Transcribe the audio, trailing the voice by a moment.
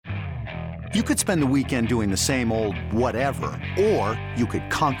You could spend the weekend doing the same old whatever, or you could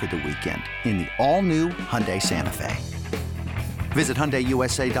conquer the weekend in the all-new Hyundai Santa Fe. Visit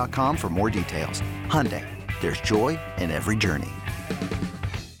HyundaiUSA.com for more details. Hyundai, there's joy in every journey.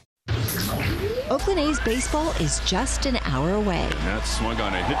 Oakland A's baseball is just an hour away. That swung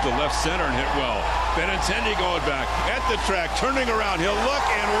on it, hit the left center and hit well. Benintendi going back at the track, turning around. He'll look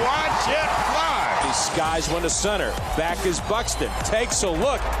and watch it fly. The skies one to center. Back is Buxton. Takes a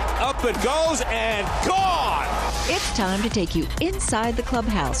look. Up it goes and gone. It's time to take you inside the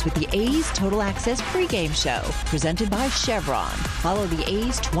clubhouse with the A's Total Access pregame show, presented by Chevron. Follow the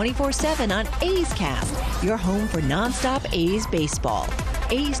A's 24/7 on A's Cast, your home for nonstop A's baseball.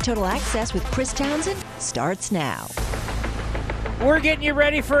 A's Total Access with Chris Townsend starts now. We're getting you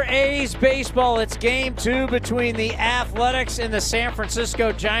ready for A's baseball. It's game 2 between the Athletics and the San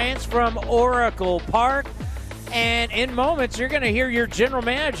Francisco Giants from Oracle Park. And in moments, you're going to hear your general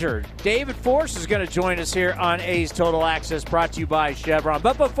manager, David Force, is going to join us here on A's Total Access, brought to you by Chevron.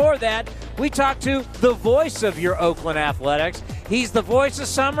 But before that, we talk to the voice of your Oakland Athletics. He's the voice of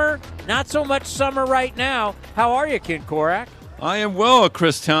summer, not so much summer right now. How are you, Ken Korak? I am well,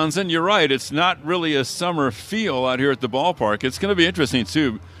 Chris Townsend. You're right. It's not really a summer feel out here at the ballpark. It's going to be interesting,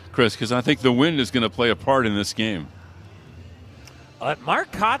 too, Chris, because I think the wind is going to play a part in this game.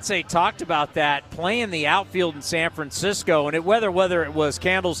 Mark Kotsay talked about that, playing the outfield in San Francisco, and whether it was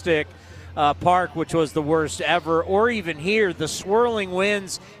Candlestick Park, which was the worst ever, or even here, the swirling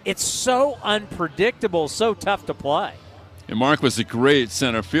winds, it's so unpredictable, so tough to play. And Mark was a great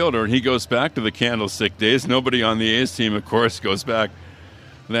center fielder, and he goes back to the Candlestick days. Nobody on the A's team, of course, goes back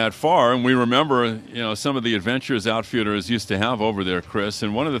that far, and we remember, some of the adventures outfielders used to have over there, Chris.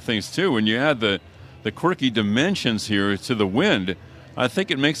 And one of the things, too, when you add the quirky dimensions here to the wind, I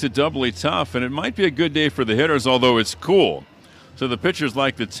think it makes it doubly tough, and it might be a good day for the hitters, although it's cool. So the pitchers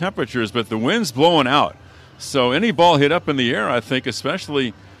like the temperatures, but the wind's blowing out. So any ball hit up in the air, I think,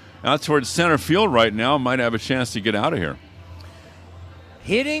 especially out towards center field right now, might have a chance to get out of here.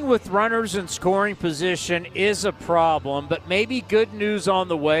 Hitting with runners in scoring position is a problem, but maybe good news on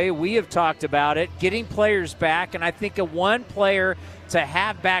the way. We have talked about it, getting players back, and I think a one player to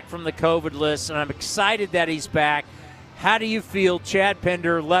have back from the COVID list, and I'm excited that he's back. How do you feel, Chad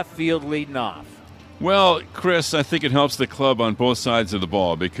Pinder, left field leading off? Well, Chris, I think it helps the club on both sides of the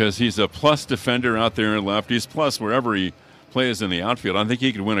ball because he's a plus defender out there in left. He's plus wherever he plays in the outfield. I think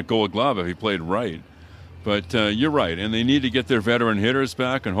he could win a Gold Glove if he played right. But you're right, and they need to get their veteran hitters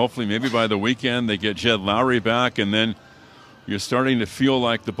back, and hopefully maybe by the weekend they get Jed Lowry back, and then you're starting to feel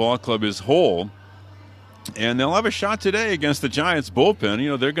like the ball club is whole. And they'll have a shot today against the Giants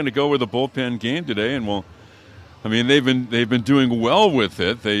bullpen. They're going to go with a bullpen game today, and they've been doing well with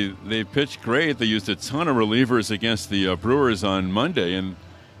it. They pitched great. They used a ton of relievers against the Brewers on Monday in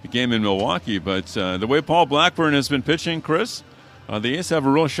the game in Milwaukee. But the way Paul Blackburn has been pitching, Chris, the A's have a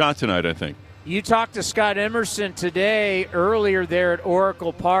real shot tonight, I think. You talked to Scott Emerson today, earlier there at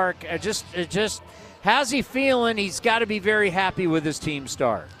Oracle Park. How's he feeling? He's got to be very happy with his team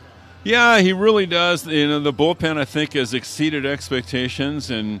start. Yeah, he really does. The bullpen, I think, has exceeded expectations,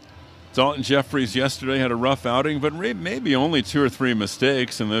 and Dalton Jeffries yesterday had a rough outing, but maybe only 2 or 3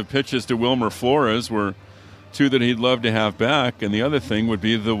 mistakes, and the pitches to Wilmer Flores were 2 that he'd love to have back, and the other thing would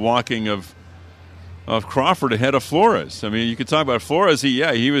be the walking of Crawford ahead of Flores. You could talk about Flores.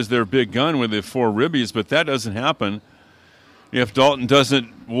 He was their big gun with the 4 ribbies, but that doesn't happen if Dalton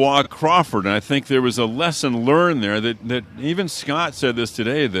doesn't walk Crawford. And I think there was a lesson learned there that even Scott said this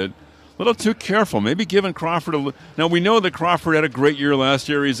today, that a little too careful, maybe giving Crawford Now, we know that Crawford had a great year last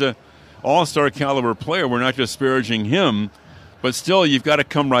year. He's a all-star caliber player. We're not disparaging him, but still you've got to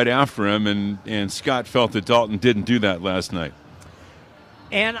come right after him, and Scott felt that Dalton didn't do that last night.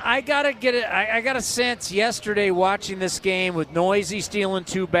 And I got a sense yesterday watching this game with Noisy stealing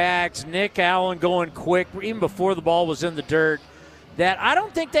 2 bags, Nick Allen going quick even before the ball was in the dirt, that I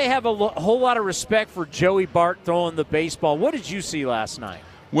don't think they have a whole lot of respect for Joey Bart throwing the baseball. What did you see last night?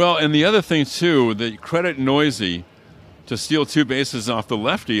 Well, and the other thing, too, that credit Noisy to steal 2 bases off the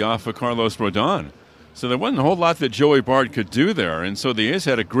lefty off of Carlos Rodon. So there wasn't a whole lot that Joey Bart could do there. And so the A's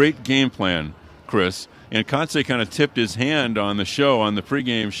had a great game plan, Chris. And Kotsay kind of tipped his hand on the show, on the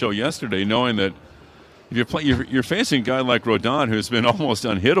pregame show yesterday, knowing that if you're facing a guy like Rodon, who's been almost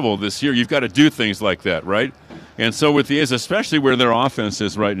unhittable this year, you've got to do things like that, right? And so with the A's, especially where their offense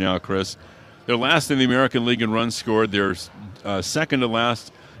is right now, Chris, they're last in the American League in runs scored. They're second to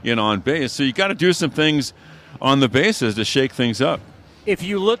last in on base. So you got to do some things on the bases to shake things up. If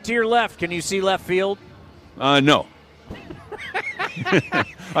you look to your left, can you see left field? No.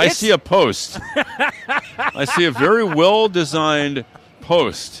 I see a post. I see a very well-designed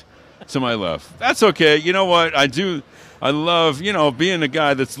post to my left. That's okay. You know what? I love, being a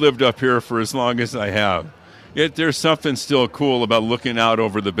guy that's lived up here for as long as I have. There's something still cool about looking out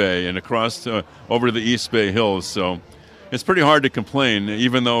over the bay and across over the East Bay Hills. So it's pretty hard to complain,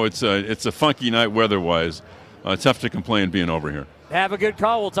 even though it's a funky night weather-wise. Tough to complain being over here. Have a good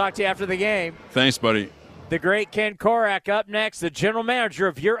call. We'll talk to you after the game. Thanks, buddy. The great Ken Korak up next, the general manager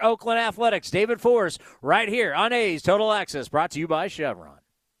of your Oakland Athletics, David Forst, right here on A's Total Access, brought to you by Chevron.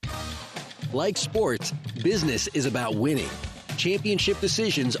 Like sports, business is about winning. Championship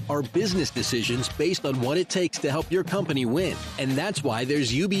decisions are business decisions based on what it takes to help your company win. And that's why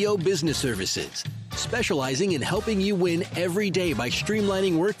there's UBO Business Services, specializing in helping you win every day by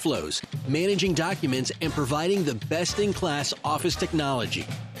streamlining workflows, managing documents, and providing the best-in-class office technology.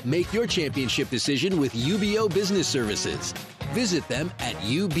 Make your championship decision with UBO Business Services. Visit them at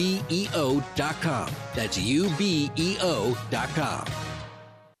ubeo.com. That's ubeo.com.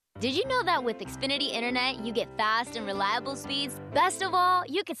 Did you know that with Xfinity Internet, you get fast and reliable speeds? Best of all,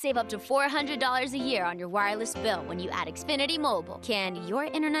 you could save up to $400 a year on your wireless bill when you add Xfinity Mobile. Can your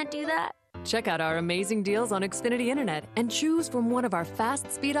internet do that? Check out our amazing deals on Xfinity Internet and choose from one of our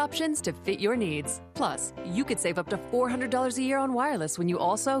fast speed options to fit your needs. Plus, you could save up to $400 a year on wireless when you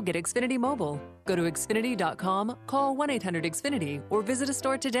also get Xfinity Mobile. Go to Xfinity.com, call 1-800-XFINITY, or visit a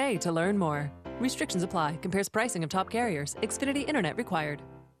store today to learn more. Restrictions apply. Compares pricing of top carriers. Xfinity Internet required.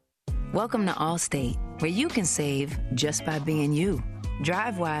 Welcome to Allstate, where you can save just by being you.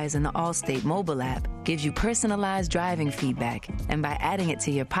 DriveWise in the Allstate mobile app gives you personalized driving feedback, and by adding it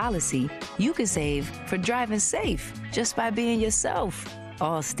to your policy, you can save for driving safe just by being yourself.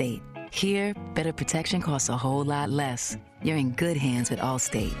 Allstate. Here, better protection costs a whole lot less. You're in good hands with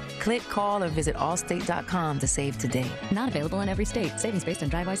Allstate. Click, call, or visit allstate.com to save today. Not available in every state. Savings based on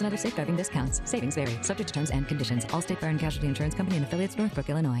DriveWise and other safe driving discounts. Savings vary. Subject to terms and conditions. Allstate Fire and Casualty Insurance Company and affiliates, Northbrook,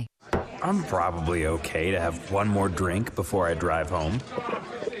 Illinois. I'm probably okay to have one more drink before I drive home.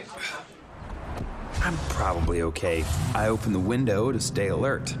 I'm probably okay. I open the window to stay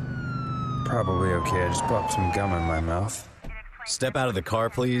alert. Probably okay. I just popped some gum in my mouth. Step out of the car,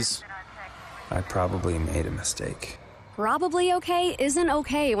 please. I probably made a mistake. Probably okay isn't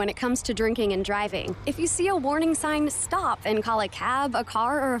okay when it comes to drinking and driving. If you see a warning sign, stop and call a cab, a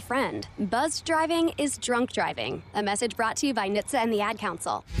car, or a friend. Buzzed driving is drunk driving. A message brought to you by NHTSA and the Ad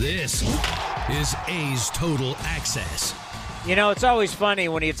Council. This is A's Total Access. You know, it's always funny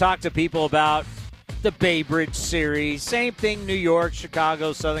when you talk to people about the Bay Bridge Series. Same thing, New York,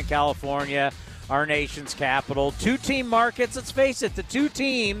 Chicago, Southern California, our nation's capital. Two-team markets. Let's face it, the two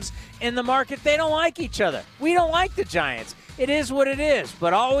teams in the market, they don't like each other. We don't like the Giants. It is what it is.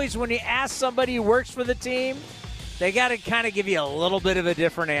 But always when you ask somebody who works for the team, they got to kind of give you a little bit of a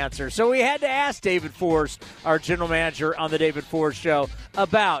different answer. So we had to ask David Forst, our general manager on the David Forst Show,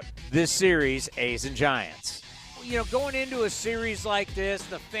 about this series, A's and Giants. You know, going into a series like this,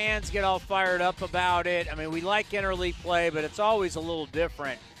 the fans get all fired up about it. I mean, we like interleague play, but it's always a little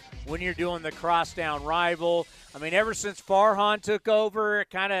different when you're doing the crosstown rival. I mean, ever since Farhan took over, it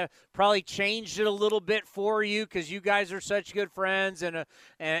kind of probably changed it a little bit for you because you guys are such good friends, and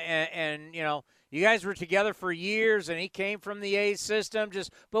you know, you guys were together for years, and he came from the A's system.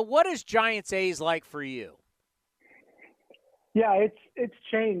 But what is Giants A's like for you? Yeah, it's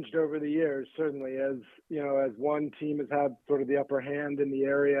changed over the years, certainly, as you know, as one team has had sort of the upper hand in the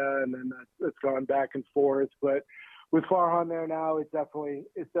area, and then it's gone back and forth. But with Farhan there now, it's definitely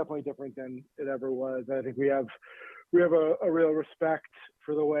different than it ever was. I think we have a real respect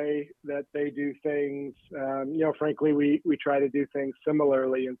for the way that they do things. You know, frankly, we try to do things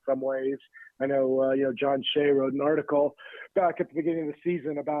similarly in some ways. I know, you know, John Shea wrote an article back at the beginning of the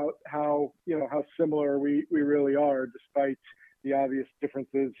season about how similar we really are, despite the obvious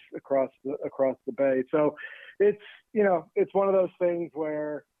differences across the bay. So it's one of those things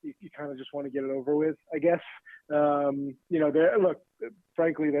where you kind of just want to get it over with, I guess. You know,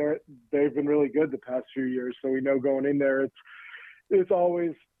 frankly, they've been really good the past few years. So we know going in there, it's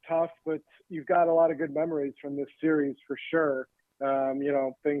always tough, but you've got a lot of good memories from this series for sure. You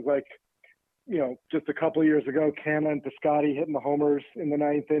know, things like, you know, just a couple of years ago, Canna and Piscotty hitting the homers in the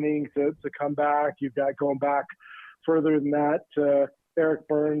ninth inning to come back. You've got going back further than that, Eric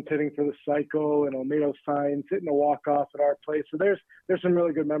Burns hitting for the cycle and Olmedo Signs hitting a walk-off at our place. So there's some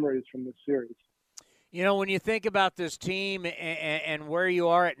really good memories from this series. You know, when you think about this team and where you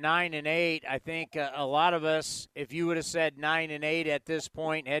are at 9-8, I think a lot of us, if you would have said 9-8 at this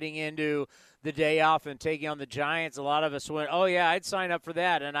point, heading into the day off and taking on the Giants, a lot of us went, "Oh yeah, I'd sign up for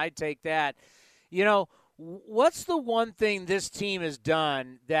that and I'd take that." You know, what's the one thing this team has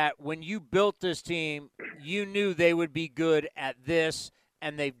done that when you built this team, you knew they would be good at this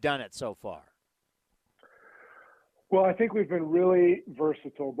and they've done it so far? Well, I think we've been really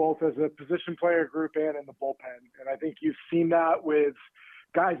versatile, both as a position player group and in the bullpen. And I think you've seen that with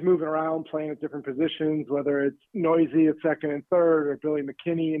guys moving around, playing at different positions, whether it's Noisy at second and third or Billy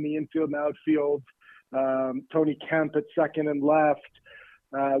McKinney in the infield and outfield, Tony Kemp at second and left.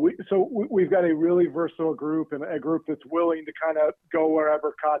 We've got a really versatile group and a group that's willing to kind of go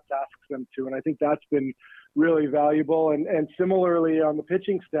wherever Kotz asks them to. And I think that's been really valuable. And similarly on the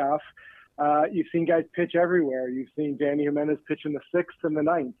pitching staff, you've seen guys pitch everywhere. You've seen Danny Jimenez pitch in the 6th and the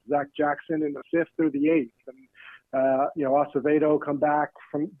 9th, Zach Jackson in the 5th or the 8th, and Acevedo come back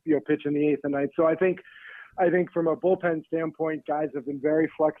from pitch in the 8th and 9th. So I think from a bullpen standpoint, guys have been very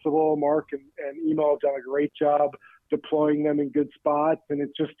flexible. Mark and Emo have done a great job deploying them in good spots, and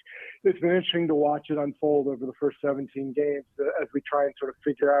it's been interesting to watch it unfold over the first 17 games as we try and sort of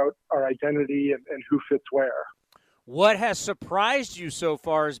figure out our identity and who fits where. What has surprised you so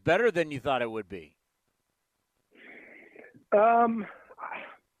far is better than you thought it would be? I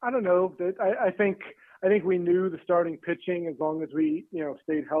don't know. I think we knew the starting pitching, as long as we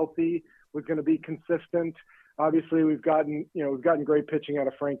stayed healthy, was going to be consistent. Obviously, we've gotten great pitching out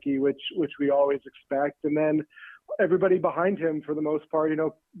of Frankie, which we always expect, and then everybody behind him for the most part,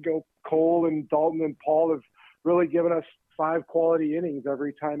 Cole and Dalton and Paul have really given us 5 quality innings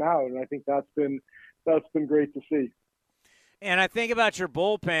every time out, and I think that's been great to see. And I think about your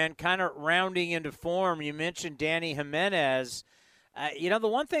bullpen kind of rounding into form. You mentioned Danny Jimenez. The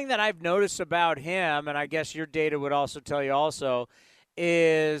one thing that I've noticed about him, and I guess your data would also tell you also,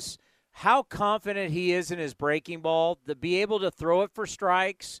 is how confident he is in his breaking ball, to be able to throw it for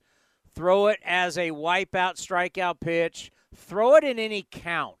strikes, throw it as a wipeout strikeout pitch, throw it in any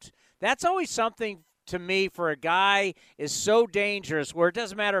count. That's always something to me for a guy is so dangerous where it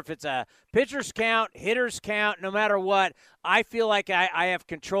doesn't matter if it's a pitcher's count, hitter's count, no matter what. I feel like I have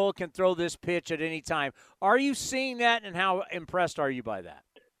control, can throw this pitch at any time. Are you seeing that, and how impressed are you by that?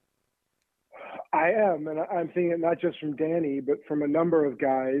 I am, and I'm seeing it not just from Danny, but from a number of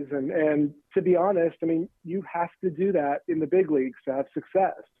guys. And to be honest, I mean, you have to do that in the big leagues to have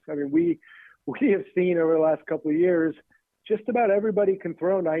success. I mean, we have seen over the last couple of years, just about everybody can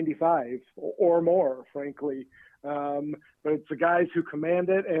throw 95 or more, frankly. But it's the guys who command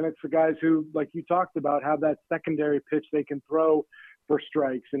it, and it's the guys who, like you talked about, have that secondary pitch they can throw for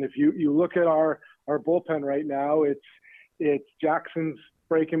strikes. And if you look at our bullpen right now, it's Jackson's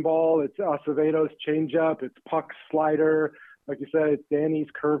breaking ball, it's Acevedo's changeup, it's Puck's slider. Like you said, it's Danny's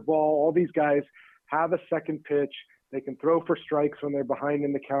curveball. All these guys have a second pitch. They can throw for strikes when they're behind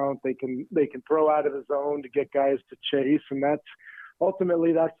in the count. They can throw out of the zone to get guys to chase, and that's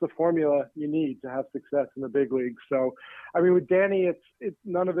the formula you need to have success in the big leagues. So, I mean, with Danny, it's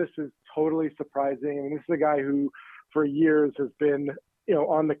none of this is totally surprising. I mean, this is a guy who, for years, has been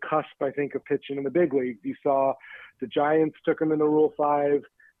on the cusp, I think, of pitching in the big leagues. You saw the Giants took him into Rule 5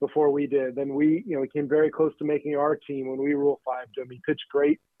 before we did. Then we came very close to making our team when we Rule 5'd him. He pitched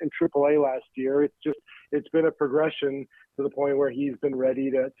great in AAA last year. It's been a progression to the point where he's been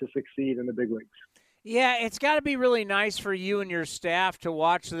ready to succeed in the big leagues. Yeah, it's got to be really nice for you and your staff to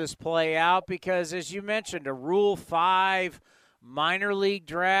watch this play out because, as you mentioned, a Rule 5 minor league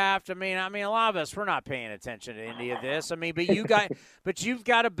draft. I mean, a lot of us, we're not paying attention to any of this. I mean, but you've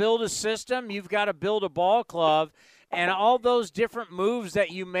got to build a system. You've got to build a ball club. And all those different moves that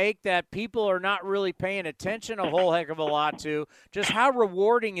you make that people are not really paying attention a whole heck of a lot to, just how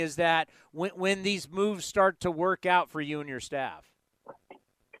rewarding is that when these moves start to work out for you and your staff?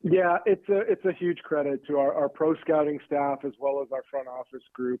 Yeah, it's a huge credit to our pro scouting staff as well as our front office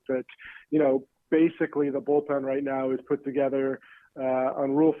group that, basically the bullpen right now is put together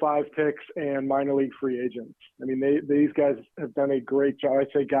on Rule 5 picks and minor league free agents. I mean, these guys have done a great job. I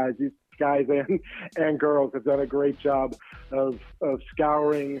say guys, these guys and girls have done a great job of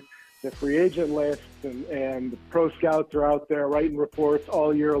scouring the free agent list, and the pro scouts are out there writing reports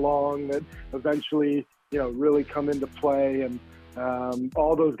all year long that eventually, really come into play. And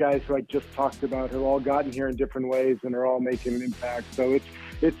all those guys who I just talked about have all gotten here in different ways and are all making an impact. So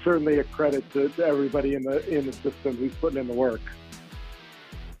it's certainly a credit to everybody in the system who's putting in the work.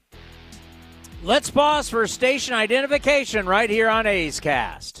 Let's pause for station identification right here on A's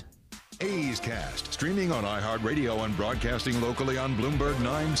Cast. A's Cast, streaming on iHeartRadio and broadcasting locally on Bloomberg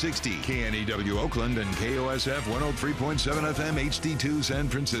 960, KNEW Oakland, and KOSF 103.7 FM HD2 San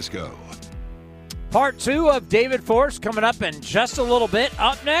Francisco. Part 2 of David Force coming up in just a little bit.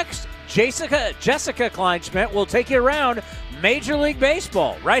 Up next, Jessica Kleinschmidt will take you around Major League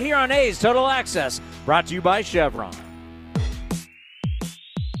Baseball right here on A's Total Access, brought to you by Chevron.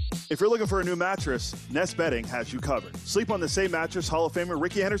 If you're looking for a new mattress, Nest Bedding has you covered. Sleep on the same mattress Hall of Famer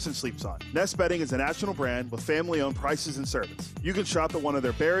Ricky Henderson sleeps on. Nest Bedding is a national brand with family-owned prices and service. You can shop at one of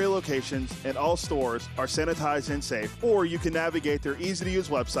their Barrie locations, and all stores are sanitized and safe, or you can navigate their easy-to-use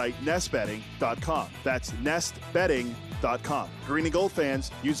website, nestbedding.com. That's nestbedding.com. Green and gold fans,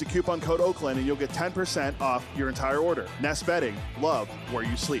 use the coupon code Oakland and you'll get 10% off your entire order. Nest Bedding, love where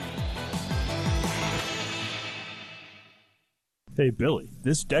you sleep. Hey, Billy,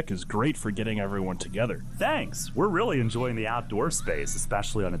 this deck is great for getting everyone together. Thanks. We're really enjoying the outdoor space,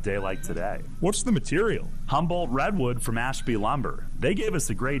 especially on a day like today. What's the material? Humboldt Redwood from Ashby Lumber. They gave us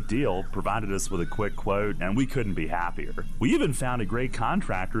a great deal, provided us with a quick quote, and we couldn't be happier. We even found a great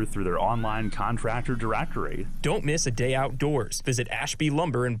contractor through their online contractor directory. Don't miss a day outdoors. Visit Ashby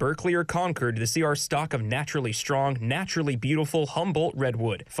Lumber in Berkeley or Concord to see our stock of naturally strong, naturally beautiful Humboldt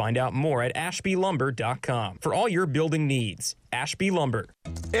Redwood. Find out more at ashbylumber.com for all your building needs. Ashby Lumber.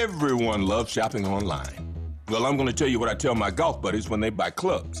 Everyone loves shopping online. Well, I'm going to tell you what I tell my golf buddies when they buy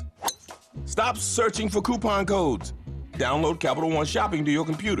clubs. Stop searching for coupon codes. Download Capital One Shopping to your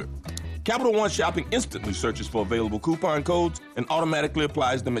computer. Capital One Shopping instantly searches for available coupon codes and automatically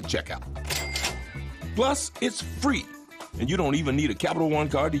applies them at checkout. Plus, it's free, and you don't even need a Capital One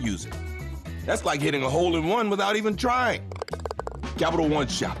card to use it. That's like hitting a hole in one without even trying. Capital One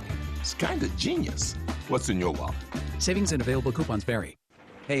Shopping. It's kind of genius. What's in your wallet? Savings and available coupons vary.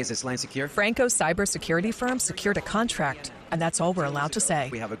 Hey, is this line secure? Franco's cybersecurity firm secured a contract, and that's all we're allowed to say.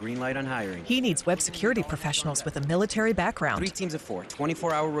 We have a green light on hiring. He needs web security professionals with a military background. 3 teams of 4,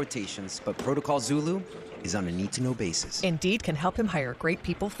 24-hour rotations, but Protocol Zulu is on a need-to-know basis. Indeed can help him hire great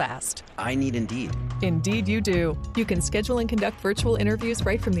people fast. I need Indeed. Indeed you do. You can schedule and conduct virtual interviews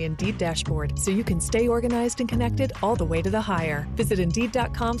right from the Indeed dashboard, so you can stay organized and connected all the way to the hire. Visit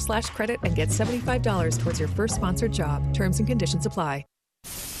Indeed.com/credit and get $75 towards your first sponsored job. Terms and conditions apply.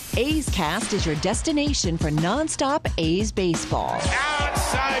 A's Cast is your destination for nonstop A's baseball.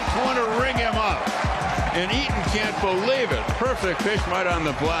 Outside corner, ring him up. And Eaton can't believe it. Perfect pitch right on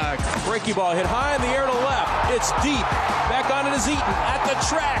the black. Breaky ball hit high in the air to left. It's deep. Back on it is Eaton. At the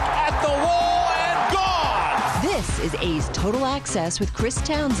track, at the wall, and gone! This is A's Total Access with Chris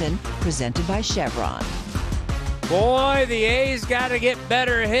Townsend, presented by Chevron. Boy, the A's got to get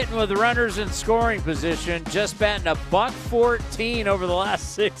better hitting with runners in scoring position. Just batting a .114 over the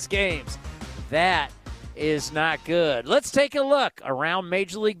last 6 games. That is not good. Let's take a look around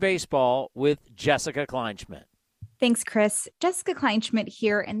Major League Baseball with Jessica Kleinschmidt. Thanks, Chris. Jessica Kleinschmidt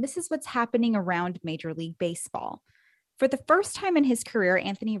here, and this is what's happening around Major League Baseball. For the first time in his career,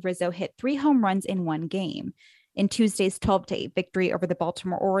 Anthony Rizzo hit 3 home runs in one game. In Tuesday's 12-8 victory over the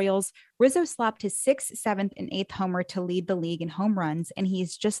Baltimore Orioles, Rizzo slapped his 6th, 7th, and 8th homer to lead the league in home runs, and he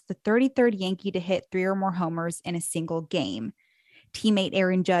is just the 33rd Yankee to hit 3 or more homers in a single game. Teammate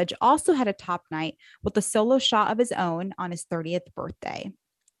Aaron Judge also had a top night with a solo shot of his own on his 30th birthday.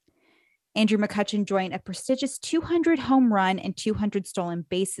 Andrew McCutchen joined a prestigious 200 home run and 200 stolen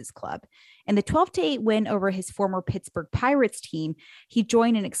bases club. In the 12-8 win over his former Pittsburgh Pirates team, he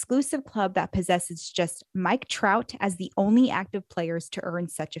joined an exclusive club that possesses just Mike Trout as the only active players to earn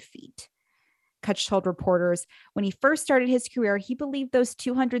such a feat. Kutch told reporters when he first started his career, he believed those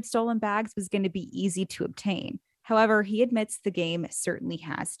 200 stolen bags was going to be easy to obtain. However, he admits the game certainly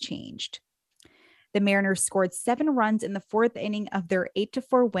has changed. The Mariners scored 7 runs in the 4th inning of their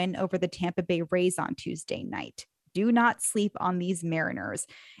 8-4 win over the Tampa Bay Rays on Tuesday night. Do not sleep on these Mariners.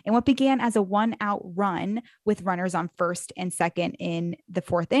 And what began as a 1-out run with runners on 1st and 2nd in the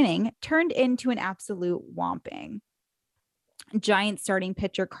 4th inning turned into an absolute whomping. Giants starting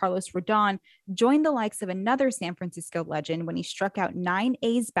pitcher Carlos Rodon joined the likes of another San Francisco legend when he struck out 9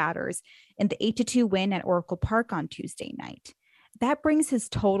 A's batters in the 8-2 win at Oracle Park on Tuesday night. That brings his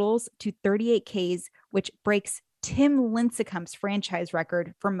totals to 38 Ks, which breaks Tim Lincecum's franchise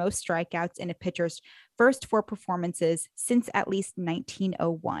record for most strikeouts in a pitcher's first 4 performances since at least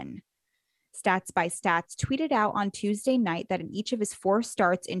 1901. Stats by Stats tweeted out on Tuesday night that in each of his 4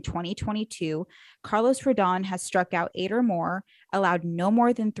 starts in 2022, Carlos Rodon has struck out 8 or more, allowed no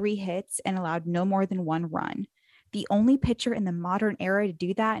more than 3 hits, and allowed no more than 1 run. The only pitcher in the modern era to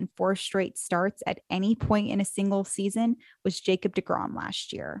do that in 4 straight starts at any point in a single season was Jacob deGrom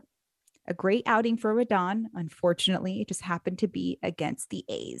last year. A great outing for Rodon. Unfortunately, it just happened to be against the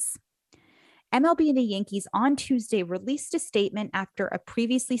A's. MLB and the Yankees on Tuesday released a statement after a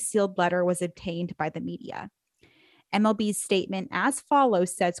previously sealed letter was obtained by the media. MLB's statement as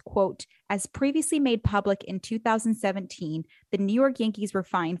follows says, quote, as previously made public in 2017, the New York Yankees were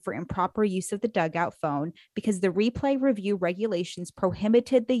fined for improper use of the dugout phone because the replay review regulations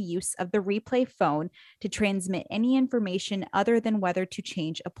prohibited the use of the replay phone to transmit any information other than whether to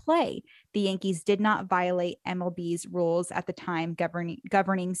change a play. The Yankees did not violate MLB's rules at the time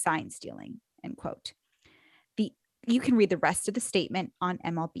governing sign stealing, end quote. You can read the rest of the statement on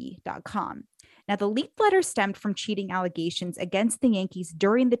MLB.com. Now, the leaked letter stemmed from cheating allegations against the Yankees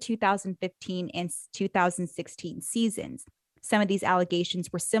during the 2015 and 2016 seasons. Some of these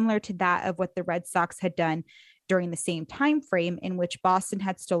allegations were similar to that of what the Red Sox had done during the same time frame in which Boston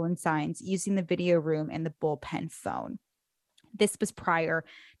had stolen signs using the video room and the bullpen phone. This was prior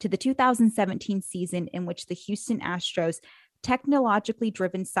to the 2017 season in which the Houston Astros technologically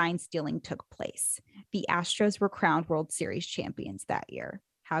driven sign stealing took place. The Astros were crowned World Series champions that year.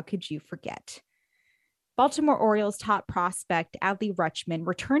 How could you forget? Baltimore Orioles top prospect Adley Rutschman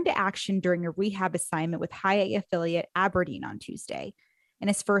returned to action during a rehab assignment with High A affiliate Aberdeen on Tuesday. In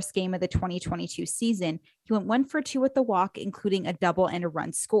his first game of the 2022 season, he went 1 for 2 with the walk, including a double and a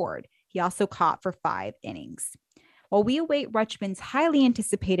run scored. He also caught for 5 innings. While we await Rutschman's highly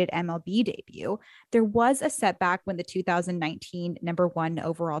anticipated MLB debut, there was a setback when the 2019 number 1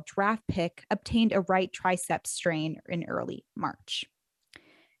 overall draft pick obtained a right tricep strain in early March.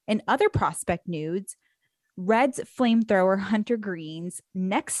 In other prospect news, Reds flamethrower Hunter Green's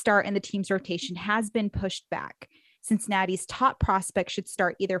next start in the team's rotation has been pushed back. Cincinnati's top prospect should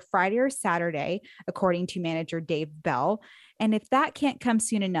start either Friday or Saturday, according to manager Dave Bell. And if that can't come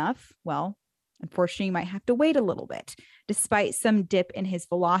soon enough, well, unfortunately, you might have to wait a little bit. Despite some dip in his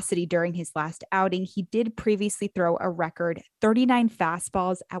velocity during his last outing, he did previously throw a record 39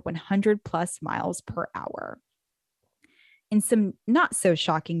 fastballs at 100 plus miles per hour. In some not so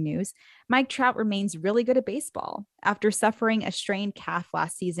shocking news, Mike Trout remains really good at baseball. After suffering a strained calf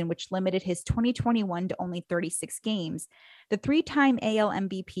last season, which limited his 2021 to only 36 games, the 3-time AL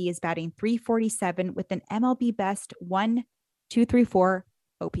MVP is batting .347 with an MLB best 1.234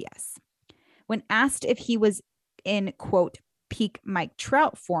 OPS. When asked if he was in, quote, peak Mike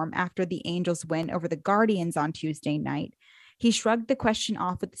Trout form after the Angels win over the Guardians on Tuesday night, he shrugged the question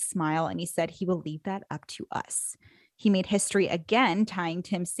off with a smile and he said he will leave that up to us. He made history again, tying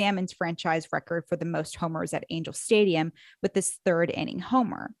Tim Salmon's franchise record for the most homers at Angel Stadium with this 3rd inning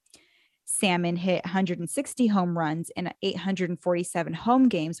homer. Salmon hit 160 home runs in 847 home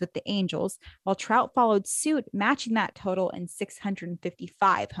games with the Angels, while Trout followed suit, matching that total in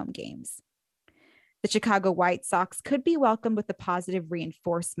 655 home games. The Chicago White Sox could be welcomed with a positive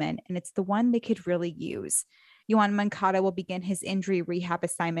reinforcement, and it's the one they could really use. Yoan Moncada will begin his injury rehab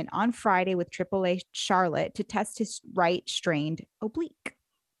assignment on Friday with AAA Charlotte to test his right strained oblique.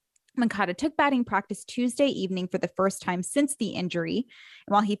 Moncada took batting practice Tuesday evening for the first time since the injury.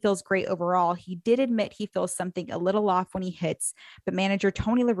 And while he feels great overall, he did admit he feels something a little off when he hits, but manager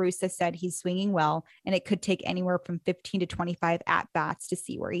Tony La Russa said he's swinging well, and it could take anywhere from 15 to 25 at-bats to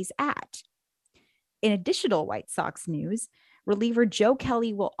see where he's at. In additional White Sox news, reliever Joe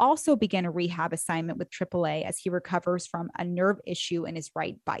Kelly will also begin a rehab assignment with AAA as he recovers from a nerve issue in his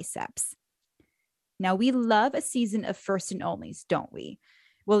right biceps. Now, we love a season of first and onlys, don't we?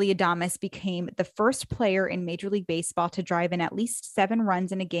 Willy Adames became the first player in Major League Baseball to drive in at least 7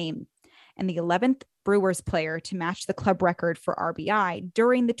 runs in a game, and the 11th Brewers player to match the club record for RBI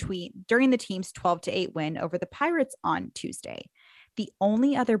during the team's 12-8 win over the Pirates on Tuesday. The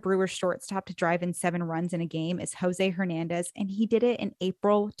only other Brewers shortstop to drive in 7 runs in a game is Jose Hernandez, and he did it in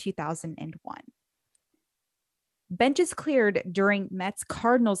April 2001. Benches cleared during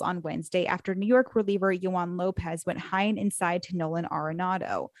Mets-Cardinals on Wednesday after New York reliever Yoan Lopez went high and inside to Nolan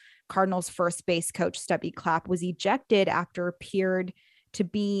Arenado. Cardinals first base coach Stubby Clapp was ejected after appeared to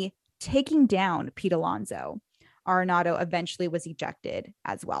be taking down Pete Alonso. Arenado eventually was ejected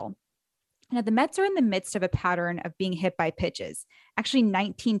as well. Now, the Mets are in the midst of a pattern of being hit by pitches, actually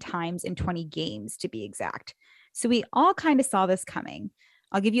 19 times in 20 games to be exact. So we all kind of saw this coming.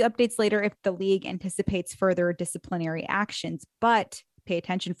 I'll give you updates later if the league anticipates further disciplinary actions, but pay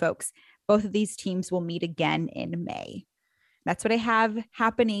attention, folks. Both of these teams will meet again in May. That's what I have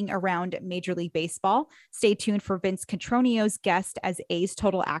happening around Major League Baseball. Stay tuned for Vince Cotronio's guest as A's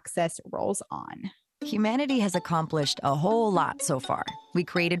Total Access rolls on. Humanity has accomplished a whole lot so far. We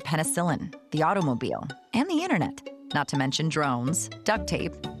created penicillin, the automobile, and the internet, not to mention drones, duct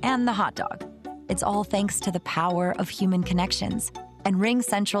tape, and the hot dog. It's all thanks to the power of human connections. And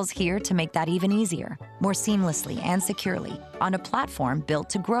RingCentral's here to make that even easier, more seamlessly and securely, on a platform built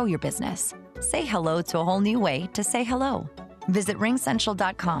to grow your business. Say hello to a whole new way to say hello. Visit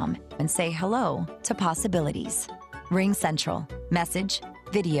ringcentral.com and say hello to possibilities. Ring Central. Message,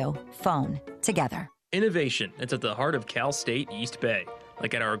 video, phone, together. Innovation that's at the heart of Cal State East Bay.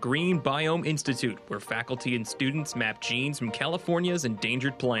 Like at our Green Biome Institute, where faculty and students map genes from California's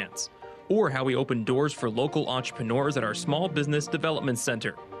endangered plants. Or how we open doors for local entrepreneurs at our Small Business Development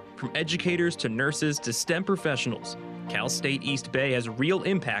Center. From educators to nurses to STEM professionals, Cal State East Bay has real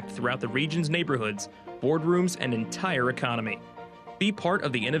impact throughout the region's neighborhoods, boardrooms, and entire economy. Be part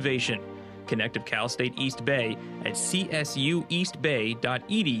of the innovation. Connect with Cal State East Bay at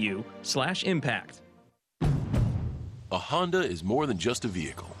csueastbay.edu/impact. A Honda is more than just a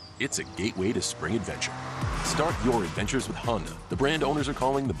vehicle. It's a gateway to spring adventure. Start your adventures with Honda, the brand owners are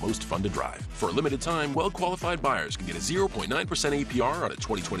calling the most fun to drive. For a limited time, well-qualified buyers can get a 0.9% APR on a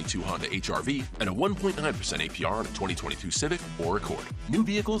 2022 Honda HR-V and a 1.9% APR on a 2022 Civic or Accord. New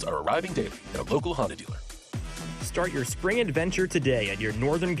vehicles are arriving daily at a local Honda dealer. Start your spring adventure today at your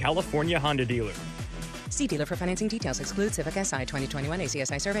Northern California Honda dealer. See dealer for financing details. Exclude Civic SI 2021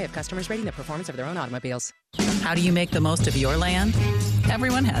 ACSI survey of customers rating the performance of their own automobiles. How do you make the most of your land?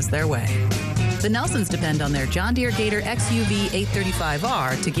 Everyone has their way. The Nelsons depend on their John Deere Gator XUV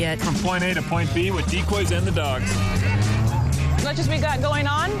 835R to get from point A to point B with decoys and the dogs. As much as we got going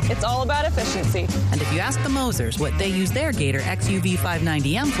on, it's all about efficiency. And if you ask the Mosers what they use their Gator XUV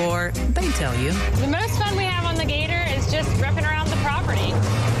 590M for, they tell you. The most fun we have on the Gator is just ripping around the property.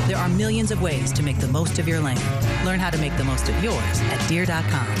 There are millions of ways to make the most of your land. Learn how to make the most of yours at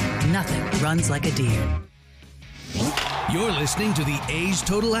Deere.com. Nothing runs like a Deere. You're listening to the A's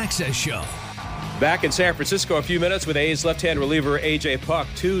Total Access Show. Back in San Francisco, a few minutes with A's left-hand reliever A.J. Puk.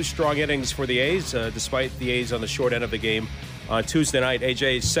 2 strong innings for the A's, despite the A's on the short end of the game on Tuesday night.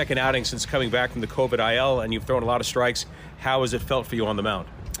 A.J.'s second outing since coming back from the COVID IL, and you've thrown a lot of strikes. How has it felt for you on the mound?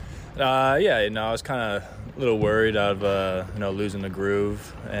 I was kind of a little worried of losing the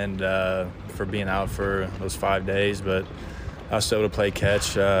groove and for being out for those 5 days, but I was able to play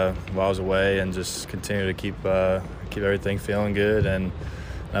catch while I was away and just continue to keep everything feeling good, and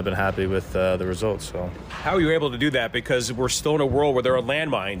I've been happy with the results. So, how are you able to do that? Because we're still in a world where there are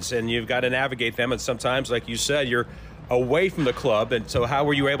landmines, and you've got to navigate them. And sometimes, like you said, you're away from the club. And so, how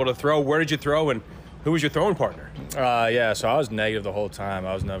were you able to throw? Where did you throw? And who was your throwing partner? So I was negative the whole time.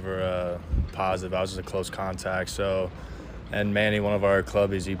 I was never positive. I was just a close contact. So, and Manny, one of our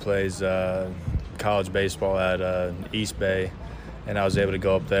clubbies, he plays college baseball at East Bay. And I was able to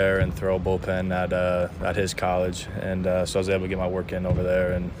go up there and throw a bullpen at his college. And so I was able to get my work in over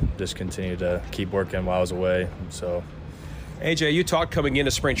there and just continue to keep working while I was away. So, AJ, you talked coming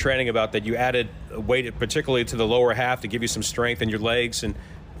into spring training about that you added weight, particularly to the lower half, to give you some strength in your legs. And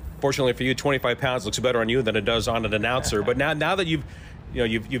fortunately for you, 25 pounds looks better on you than it does on an announcer. But now that you've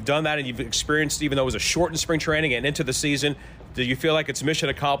done that and you've experienced, even though it was a shortened spring training and into the season, do you feel like it's mission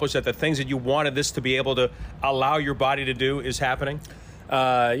accomplished, that the things that you wanted this to be able to allow your body to do is happening?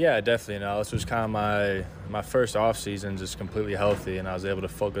 Definitely. This was kind of my first off season, just completely healthy, and I was able to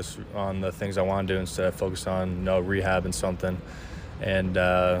focus on the things I want to do instead of focus on rehabbing something. And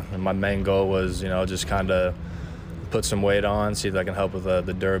my main goal was just kind of put some weight on, see if I can help with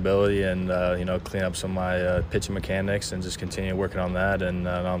the durability and clean up some of my pitching mechanics and just continue working on that. And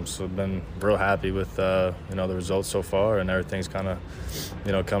I've been real happy with the results so far, and everything's kind of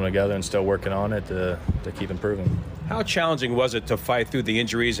coming together, and still working on it to keep improving. How challenging was it to fight through the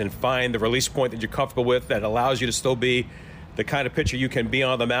injuries and find the release point that you're comfortable with that allows you to still be the kind of pitcher you can be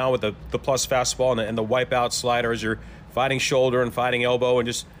on the mound with the plus fastball and the wipeout slider as you're fighting shoulder and fighting elbow and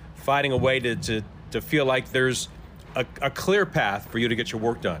just fighting a way to feel like there's a clear path for you to get your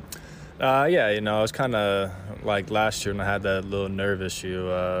work done? It was kind of like last year when I had that little nerve issue.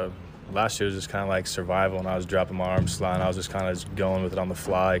 Last year was just kind of like survival, and I was dropping my arm slide, and I was just kind of going with it on the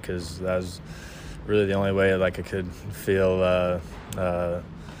fly because that was really the only way I could feel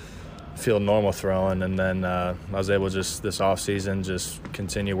normal throwing. And then I was able to just this off season just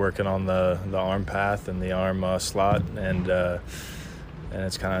continue working on the arm path and the arm slot, and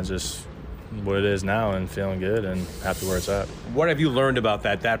it's kind of just what it is now, and feeling good and happy where it's at. What have you learned about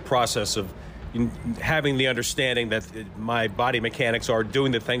that process of having the understanding that my body mechanics are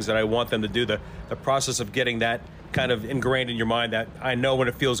doing the things that I want them to do, the process of getting that kind of ingrained in your mind that I know when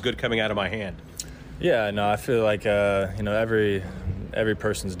it feels good coming out of my hand? I feel like every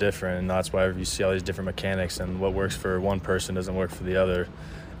person's different, and that's why you see all these different mechanics, and what works for one person doesn't work for the other.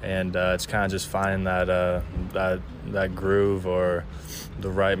 And it's kind of just finding that groove or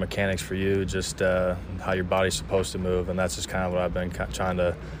the right mechanics for you, just how your body's supposed to move. And that's just kind of what I've been trying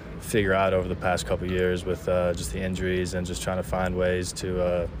to figure out over the past couple of years with just the injuries, and just trying to find ways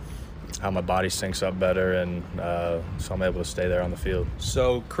to how my body syncs up better, and so I'm able to stay there on the field.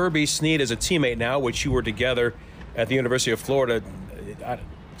 So Kirby Snead is a teammate now, which you were together at the University of Florida.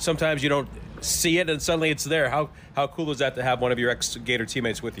 Sometimes you don't see it, and suddenly it's there. How cool is that to have one of your ex-Gator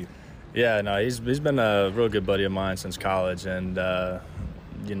teammates with you? Yeah, no, he's been a real good buddy of mine since college, and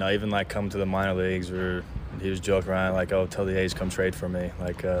even like come to the minor leagues where he was joking around like, "Oh, tell the A's come trade for me,"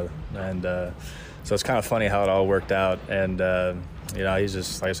 so it's kind of funny how it all worked out. And he's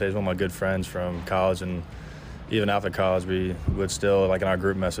just, like I say, he's one of my good friends from college, and even after college, we would still, like in our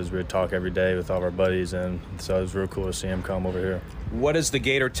group message, we would talk every day with all of our buddies, and so it was real cool to see him come over here. What is the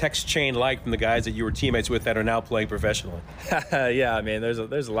Gator text chain like from the guys that you were teammates with that are now playing professionally? Yeah, I mean, there's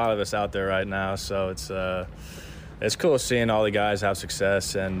a lot of us out there right now, so it's cool seeing all the guys have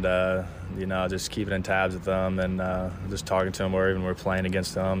success, and just keeping in tabs with them, and just talking to them, or even we're playing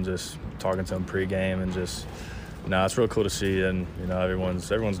against them, just talking to them pregame, and just. No, it's real cool to see, and everyone's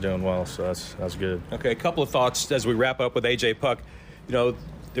doing well, so that's good. Okay, a couple of thoughts as we wrap up with AJ Puk.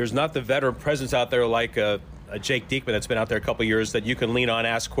 There's not the veteran presence out there like a Jake Diekman that's been out there a couple of years that you can lean on,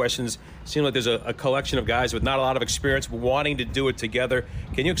 ask questions. Seems like there's a collection of guys with not a lot of experience wanting to do it together.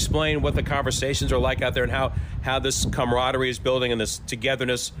 Can you explain what the conversations are like out there and how this camaraderie is building and this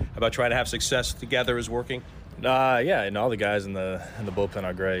togetherness about trying to have success together is working? Yeah, and all the guys in the bullpen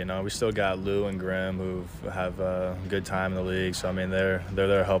are great. We still got Lou and Grimm who have a good time in the league. So I mean, they're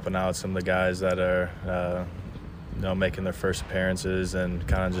there helping out some of the guys that are making their first appearances and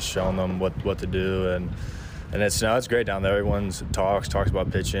kind of just showing them what to do. And it's great down there. Everyone talks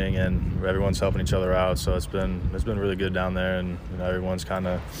about pitching, and everyone's helping each other out. So it's been really good down there, and everyone's kind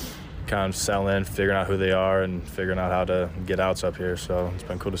of settling in, figuring out who they are, and figuring out how to get outs up here. So it's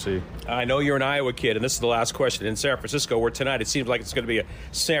been cool to see. I know you're an Iowa kid, and this is the last question. In San Francisco, where tonight it seems like it's going to be a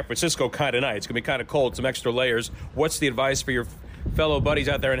San Francisco kind of night. It's going to be kind of cold, some extra layers. What's the advice for your fellow buddies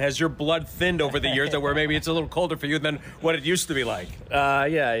out there, and has your blood thinned over the years that where maybe it's a little colder for you than what it used to be like?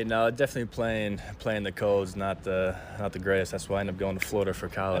 Yeah, definitely playing the cold's not the greatest. That's why I ended up going to Florida for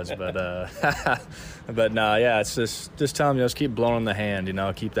college. But no, yeah, it's just tell them, just keep blowing the hand,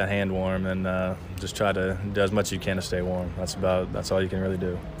 keep that hand warm, and just try to do as much as you can to stay warm. That's all you can really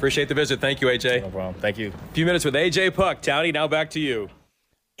do. Appreciate the visit. Thank you, AJ. No problem. Thank you. A few minutes with AJ Puk. Townie, now back to you.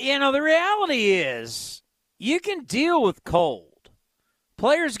 The reality is you can deal with cold.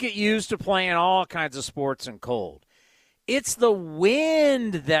 Players get used to playing all kinds of sports in cold. It's the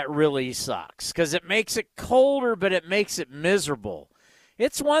wind that really sucks because it makes it colder, but it makes it miserable.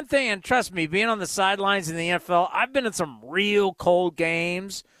 It's one thing, and trust me, being on the sidelines in the NFL, I've been in some real cold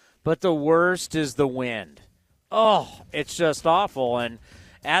games, but the worst is the wind. Oh, it's just awful. And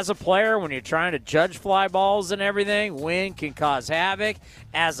as a player, when you're trying to judge fly balls and everything, wind can cause havoc.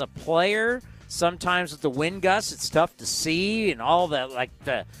 As a player, sometimes with the wind gusts, it's tough to see, and all that, like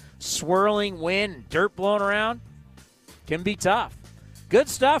the swirling wind and dirt blowing around can be tough. Good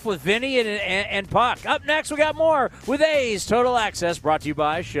stuff with Vinny and Puk. Up next, we got more with A's Total Access, brought to you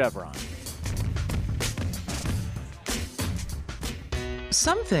by Chevron.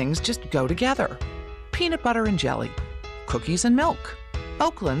 Some things just go together. Peanut butter and jelly, cookies and milk,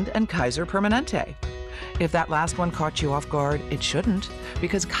 Oakland and Kaiser Permanente. If that last one caught you off guard, it shouldn't,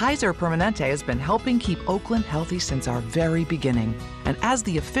 because Kaiser Permanente has been helping keep Oakland healthy since our very beginning. And as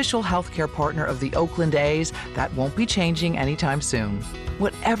the official healthcare partner of the Oakland A's, that won't be changing anytime soon.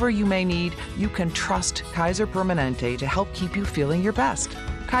 Whatever you may need, you can trust Kaiser Permanente to help keep you feeling your best.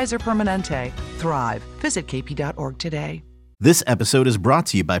 Kaiser Permanente. Thrive. Visit kp.org today. This episode is brought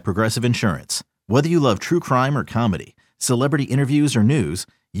to you by Progressive Insurance. Whether you love true crime or comedy, celebrity interviews or news,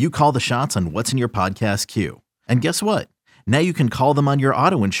 you call the shots on what's in your podcast queue. And guess what? Now you can call them on your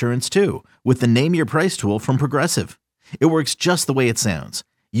auto insurance too with the Name Your Price tool from Progressive. It works just the way it sounds.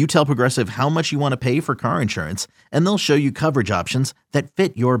 You tell Progressive how much you want to pay for car insurance, and they'll show you coverage options that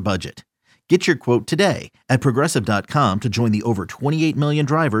fit your budget. Get your quote today at Progressive.com to join the over 28 million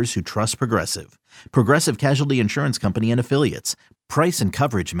drivers who trust Progressive. Progressive Casualty Insurance Company and Affiliates. Price and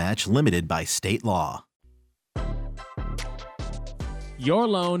coverage match limited by state law. Your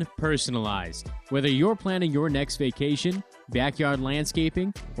loan personalized. Whether you're planning your next vacation, backyard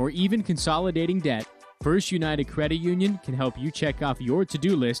landscaping, or even consolidating debt, First United Credit Union can help you check off your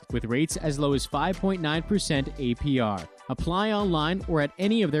to-do list with rates as low as 5.9% APR. Apply online or at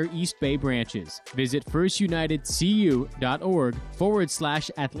any of their East Bay branches. Visit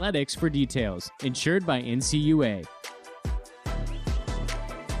firstunitedcu.org/athletics for details. Insured by NCUA.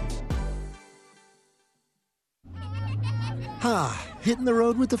 Hitting the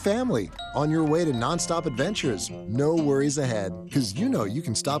road with the family. On your way to nonstop adventures. No worries ahead, because you know you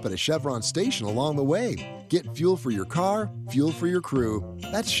can stop at a Chevron station along the way. Get fuel for your car, fuel for your crew.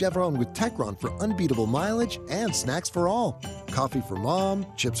 That's Chevron with Techron for unbeatable mileage and snacks for all. Coffee for mom,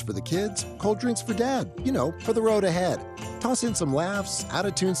 chips for the kids, cold drinks for dad, for the road ahead. Toss in some laughs,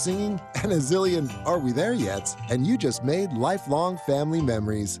 out-of-tune singing, and a zillion "Are we there yet?" and you just made lifelong family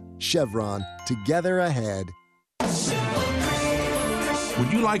memories. Chevron, together ahead.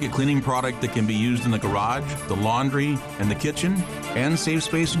 Would you like a cleaning product that can be used in the garage, the laundry, and the kitchen, and save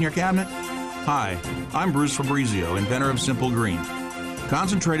space in your cabinet? Hi, I'm Bruce Fabrizio, inventor of Simple Green.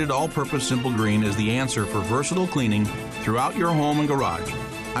 Concentrated all-purpose Simple Green is the answer for versatile cleaning throughout your home and garage.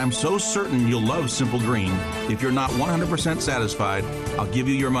 I'm so certain you'll love Simple Green. If you're not 100% satisfied, I'll give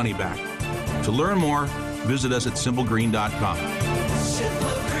you your money back. To learn more, visit us at simplegreen.com.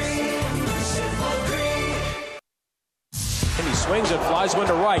 And he swings and flies one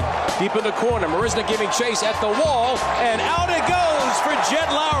to right, deep in the corner. Marisnick giving chase at the wall, and out it goes for Jed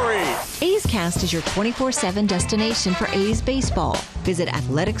Lowry. A's Cast is your 24/7 destination for A's baseball. Visit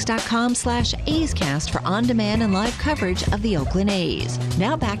athletics.com/A's Cast for on-demand and live coverage of the Oakland A's.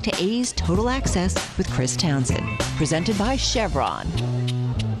 Now back to A's Total Access with Chris Townsend. Presented by Chevron.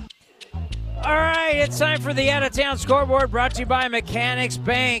 All right, it's time for the Out-of-Town Scoreboard, brought to you by Mechanics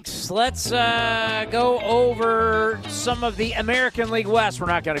Banks. Let's go over some of the American League West. We're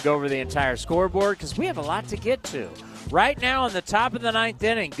not going to go over the entire scoreboard because we have a lot to get to. Right now, in the top of the ninth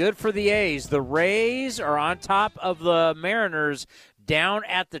inning, good for the A's. The Rays are on top of the Mariners, down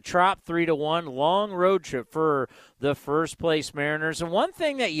at the Trop 3-1. Long road trip for the first-place Mariners. And one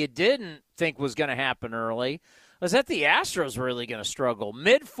thing that you didn't think was going to happen early was that the Astros were really going to struggle.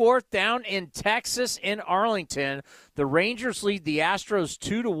 Mid-fourth down in Texas in Arlington, the Rangers lead the Astros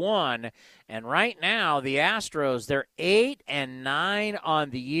 2-1. And right now, the Astros, they're 8-9 on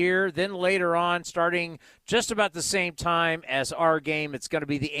the year. Then later on, starting just about the same time as our game, it's going to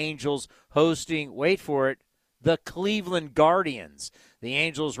be the Angels hosting, wait for it, the Cleveland Guardians. The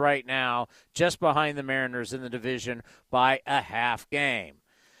Angels right now just behind the Mariners in the division by a half game.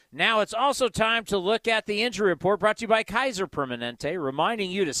 Now it's also time to look at the injury report brought to you by Kaiser Permanente, reminding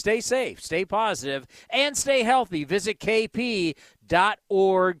you to stay safe, stay positive, and stay healthy. Visit kp.org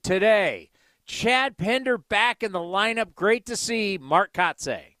today. Chad Pinder back in the lineup. Great to see Mark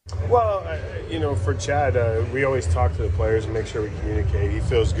Kotze. Well, for Chad, we always talk to the players and make sure we communicate. He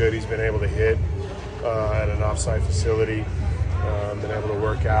feels good. He's been able to hit at an offsite facility, been able to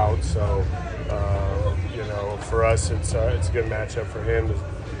work out. So, for us, it's a good matchup for him to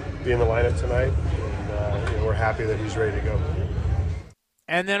be in the lineup tonight, and we're happy that he's ready to go.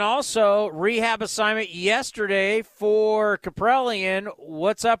 And then also rehab assignment yesterday for Kaprelian.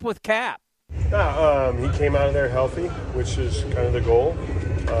 What's up with Cap? He came out of there healthy, which is kind of the goal.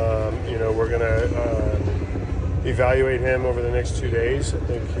 We're going to evaluate him over the next 2 days. I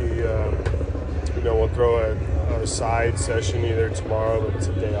think we'll throw a side session either tomorrow, but it's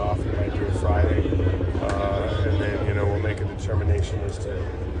a day off. We might do it Friday, and then we'll make a determination as to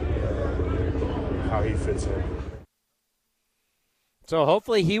how he fits in. So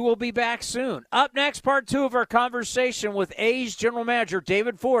hopefully he will be back soon. Up next, part 2 of our conversation with A's General Manager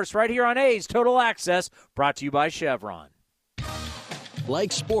David Forst right here on A's Total Access, brought to you by Chevron.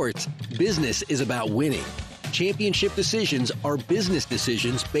 Like sports, business is about winning. Championship decisions are business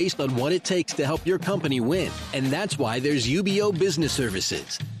decisions based on what it takes to help your company win. And that's why there's UBO Business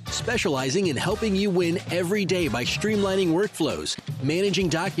Services, specializing in helping you win every day by streamlining workflows, managing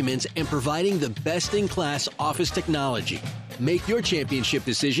documents, and providing the best-in-class office technology. Make your championship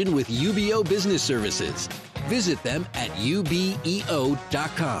decision with UBO Business Services. Visit them at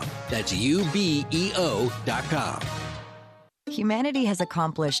ubeo.com. That's ubeo.com. Humanity has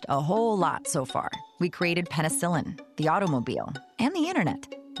accomplished a whole lot so far. We created penicillin, the automobile, and the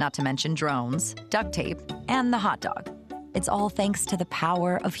internet, not to mention drones, duct tape, and the hot dog. It's all thanks to the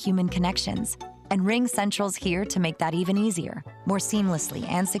power of human connections. And RingCentral's here to make that even easier, more seamlessly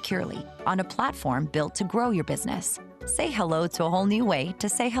and securely, on a platform built to grow your business. Say hello to a whole new way to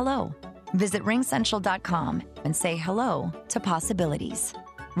say hello. Visit ringcentral.com and say hello to possibilities.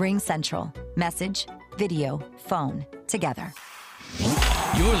 RingCentral. Message, video, phone, together.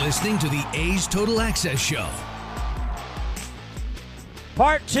 You're listening to the A's Total Access Show.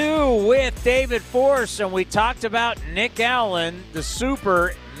 Part 2 with David Forst, and we talked about Nick Allen, the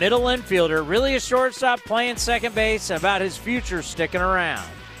super middle infielder, really a shortstop playing second base, and about his future sticking around.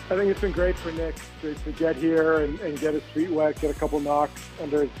 I think it's been great for Nick to get here and get his feet wet, get a couple knocks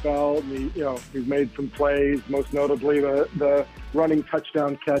under his belt. And he's made some plays, most notably the running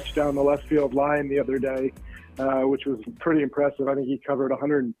touchdown catch down the left field line the other day. which was pretty impressive. I think he covered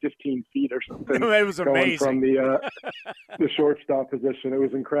 115 feet or something. It was amazing. Going from the shortstop position. It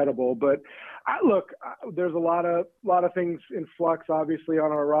was incredible. But there's a lot of things in flux, obviously,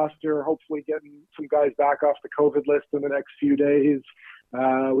 on our roster. Hopefully getting some guys back off the COVID list in the next few days.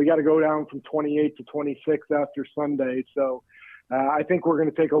 We got to go down from 28 to 26 after Sunday. So I think we're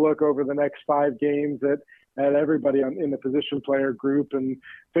going to take a look over the next 5 games at everybody in the position player group and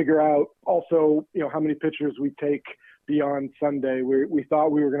figure out also, how many pitchers we take beyond Sunday. We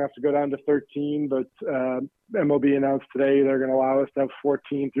thought we were going to have to go down to 13, but MLB announced today they're going to allow us to have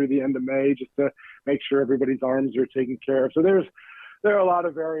 14 through the end of May just to make sure everybody's arms are taken care of. So there are a lot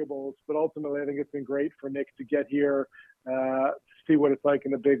of variables, but ultimately I think it's been great for Nick to get here, see what it's like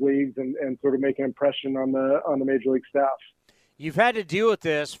in the big leagues and sort of make an impression on the major league staff. You've had to deal with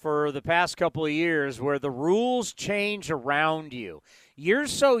this for the past couple of years where the rules change around you. You're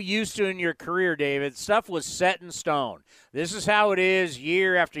so used to in your career, David, stuff was set in stone. This is how it is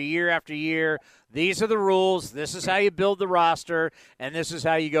year after year after year. These are the rules. This is how you build the roster, and this is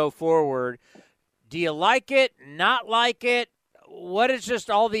how you go forward. Do you like it, not like it? What is just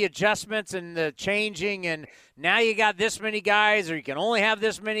all the adjustments and the changing, and now you got this many guys or you can only have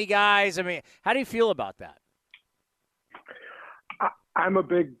this many guys? I mean, how do you feel about that? I'm a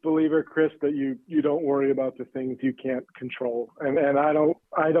big believer, Chris, that you don't worry about the things you can't control, and I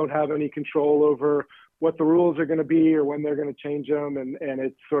don't have any control over what the rules are going to be or when they're going to change them, and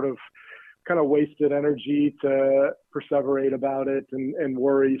it's sort of kind of wasted energy to perseverate about it and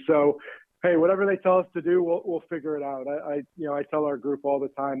worry. So, hey, whatever they tell us to do, we'll figure it out. I tell our group all the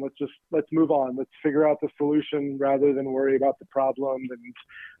time, let's move on, let's figure out the solution rather than worry about the problem.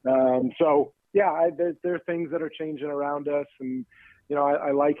 And there are things that are changing around us, and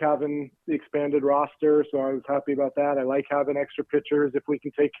I like having the expanded roster, so I was happy about that. I like having extra pitchers if we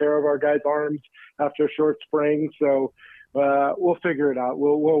can take care of our guys' arms after a short spring. So we'll figure it out.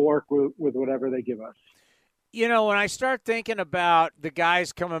 We'll work with whatever they give us. When I start thinking about the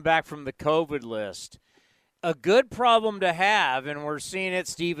guys coming back from the COVID list, a good problem to have, and we're seeing it,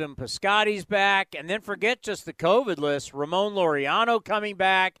 Stephen Piscotty's back, and then forget just the COVID list, Ramon Laureano coming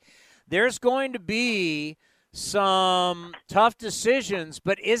back. There's going to be some tough decisions,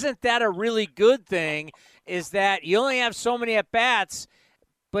 but isn't that a really good thing, is that you only have so many at-bats,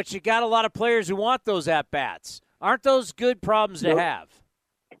 but you got a lot of players who want those at-bats. Aren't those good problems to have?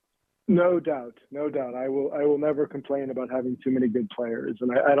 No doubt. I will never complain about having too many good players, and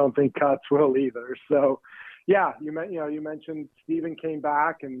I don't think Cots will either. So, yeah, you mentioned Steven came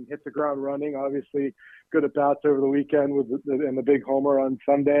back and hit the ground running. Obviously, good at bats over the weekend and the big homer on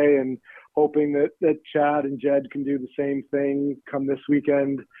Sunday, and hoping that Chad and Jed can do the same thing come this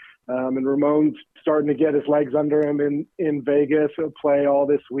weekend. And Ramon's starting to get his legs under him in Vegas. He'll play all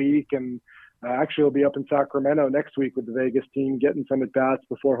this week, and actually he'll be up in Sacramento next week with the Vegas team, getting some at bats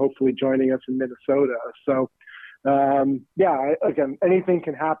before hopefully joining us in Minnesota. So, again, anything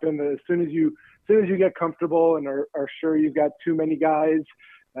can happen. As soon as you get comfortable and are sure you've got too many guys,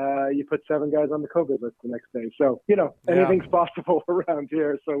 you put 7 guys on the COVID list the next day. So, anything's possible around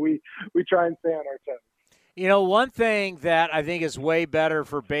here. So we try and stay on our toes. One thing that I think is way better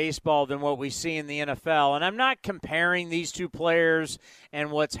for baseball than what we see in the NFL, and I'm not comparing these two players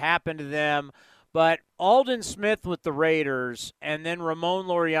and what's happened to them, but Aldon Smith with the Raiders and then Ramon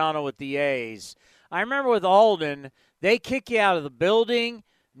Laureano with the A's. I remember with Aldon, they kick you out of the building.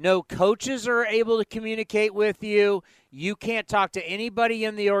 No coaches are able to communicate with you. You can't talk to anybody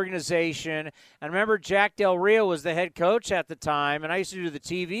in the organization. And I remember Jack Del Rio was the head coach at the time, and I used to do the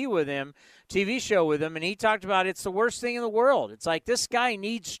TV show with him, and he talked about it's the worst thing in the world. It's like, this guy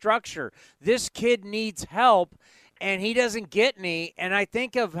needs structure. This kid needs help, and he doesn't get any. And I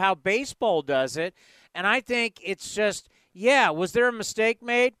think of how baseball does it, and I think it's just, was there a mistake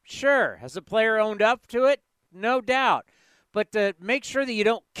made? Sure. Has the player owned up to it? No doubt. But to make sure that you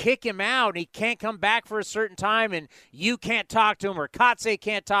don't kick him out, he can't come back for a certain time, and you can't talk to him, or Kotsay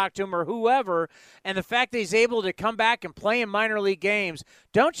can't talk to him, or whoever, and the fact that he's able to come back and play in minor league games,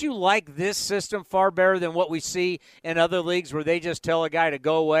 don't you like this system far better than what we see in other leagues where they just tell a guy to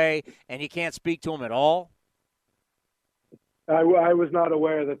go away and you can't speak to him at all? I was not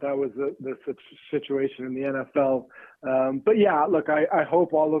aware that was the situation in the NFL. But, look, I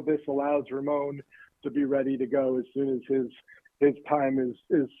hope all of this allows Ramon to be ready to go as soon as his time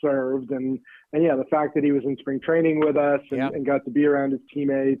is served. And the fact that he was in spring training with us and got to be around his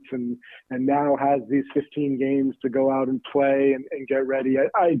teammates and now has these 15 games to go out and play and get ready.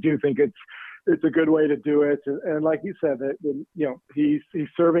 I do think it's a good way to do it. And like you said, that he's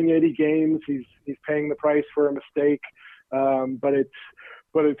serving 80 games. He's paying the price for a mistake. But it's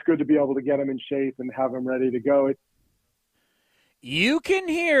but it's good to be able to get him in shape and have him ready to go. You can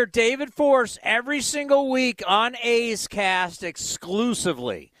hear David Force every single week on A's Cast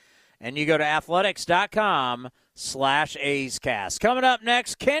exclusively. And you go to athletics.com/A's Cast. Coming up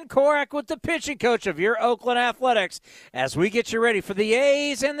next, Ken Korak with the pitching coach of your Oakland Athletics as we get you ready for the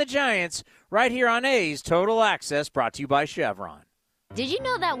A's and the Giants right here on A's Total Access, brought to you by Chevron. Did you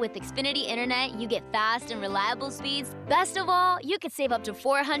know that with Xfinity Internet, you get fast and reliable speeds? Best of all, you could save up to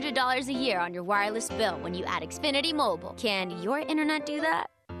 $400 a year on your wireless bill when you add Xfinity Mobile. Can your internet do that?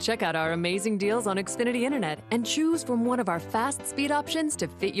 Check out our amazing deals on Xfinity Internet and choose from one of our fast speed options to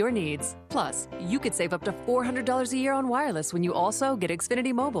fit your needs. Plus, you could save up to $400 a year on wireless when you also get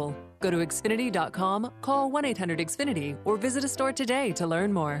Xfinity Mobile. Go to Xfinity.com, call 1-800-XFINITY, or visit a store today to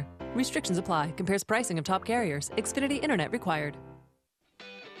learn more. Restrictions apply. Compares pricing of top carriers. Xfinity Internet required.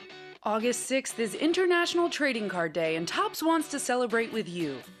 August 6th is International Trading Card Day, and Topps wants to celebrate with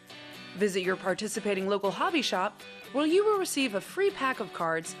you. Visit your participating local hobby shop, where you will receive a free pack of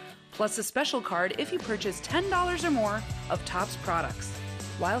cards, plus a special card if you purchase $10 or more of Topps products,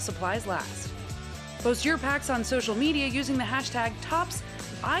 while supplies last. Post your packs on social media using the hashtag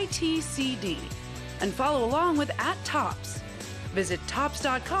ToppsITCD, and follow along with @Topps. Visit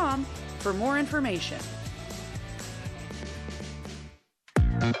Topps.com for more information.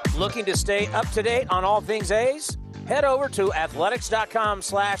 Looking to stay up to date on all things A's? Head over to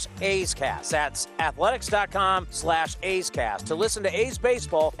athletics.com/A'sCast. That's athletics.com/A'sCast to listen to A's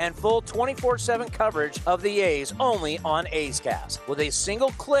baseball and full 24/7 coverage of the A's only on A's Cast. With a single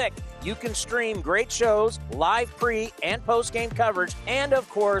click, you can stream great shows, live pre- and post-game coverage, and, of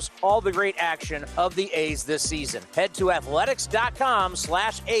course, all the great action of the A's this season. Head to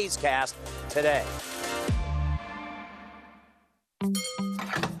athletics.com/A'sCast today.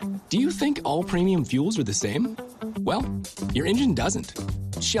 Do you think all premium fuels are the same? Well, your engine doesn't.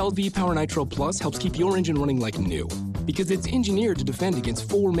 Shell V-Power Nitro Plus helps keep your engine running like new because it's engineered to defend against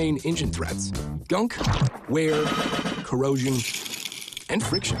 4 main engine threats: gunk, wear, corrosion, and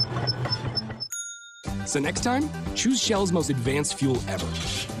friction. So next time, choose Shell's most advanced fuel ever.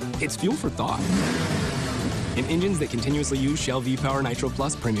 It's fuel for thought. In engines that continuously use Shell V-Power Nitro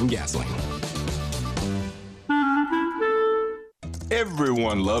Plus premium gasoline.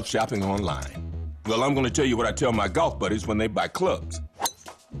 Everyone loves shopping online. Well, I'm going to tell you what I tell my golf buddies when they buy clubs.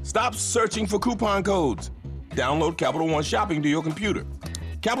 Stop searching for coupon codes. Download Capital One Shopping to your computer.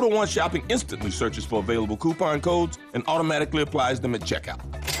 Capital One Shopping instantly searches for available coupon codes and automatically applies them at checkout.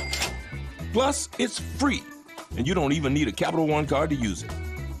 Plus, it's free, and you don't even need a Capital One card to use it.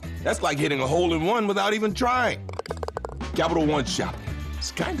 That's like hitting a hole-in-one without even trying. Capital One Shopping.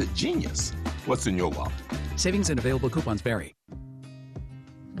 It's kind of genius. What's in your wallet? Savings and available coupons vary.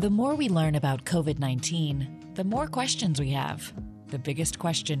 The more we learn about COVID-19, the more questions we have. The biggest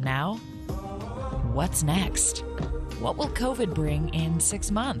question now? What's next? What will COVID bring in 6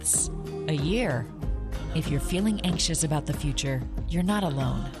 months? A year? If you're feeling anxious about the future, you're not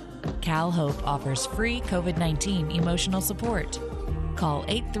alone. Cal Hope offers free COVID-19 emotional support. Call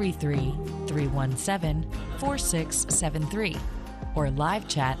 833-317-4673 or live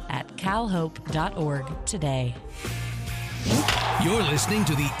chat at calhope.org today. You're listening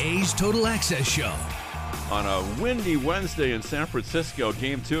to the A's Total Access Show. On a windy Wednesday in San Francisco,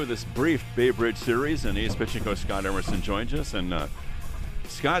 Game 2 of this brief Bay Bridge series, and A's pitching coach Scott Emerson joins us. And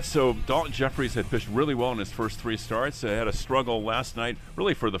Scott, so Dalton Jeffries had pitched really well in his first 3 starts. Had a struggle last night,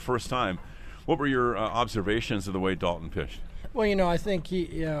 really for the first time. What were your observations of the way Dalton pitched? Well, I think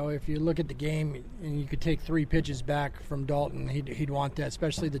if you look at the game and you could take 3 pitches back from Dalton, he'd want that,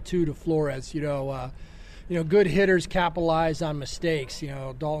 especially the 2 to Flores. Good hitters capitalize on mistakes.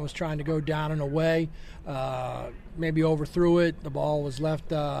 Dalton was trying to go down and away, maybe overthrew it. The ball was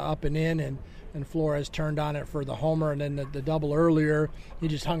left up and in, and Flores turned on it for the homer. And then the double earlier, he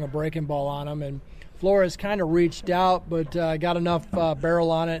just hung a breaking ball on him. And Flores kind of reached out, but got enough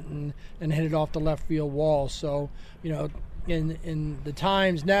barrel on it and hit it off the left field wall. So, in the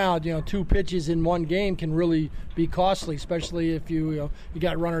times now, 2 pitches in one game can really be costly, especially if you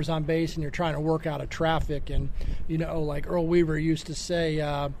got runners on base and you're trying to work out of traffic. And like Earl Weaver used to say,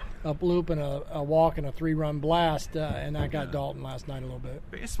 a bloop and a walk and a 3-run blast, and that got Dalton last night a little bit.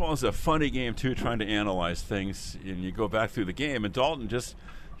 Baseball is a funny game too, trying to analyze things, and you go back through the game, and Dalton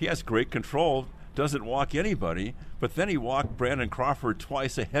he has great control, doesn't walk anybody, but then he walked Brandon Crawford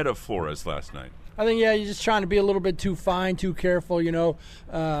twice ahead of Flores last night. I think, you're just trying to be a little bit too fine, too careful.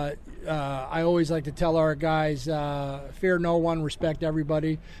 I always like to tell our guys, fear no one, respect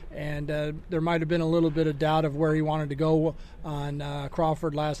everybody. And there might have been a little bit of doubt of where he wanted to go on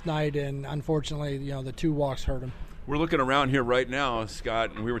Crawford last night, and unfortunately, the 2 walks hurt him. We're looking around here right now,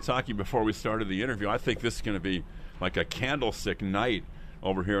 Scott, and we were talking before we started the interview. I think this is going to be like a candlestick night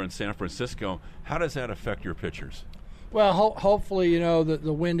over here in San Francisco. How does that affect your pitchers? Well, hopefully,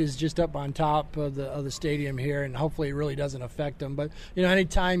 the wind is just up on top of the stadium here, and hopefully it really doesn't affect them. But,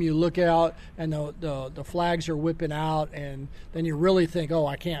 anytime you look out and the flags are whipping out, and then you really think,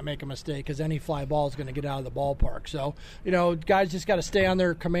 I can't make a mistake because any fly ball is going to get out of the ballpark. So, guys just got to stay on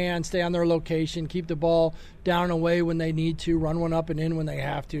their command, stay on their location, keep the ball down and away when they need to, run one up and in when they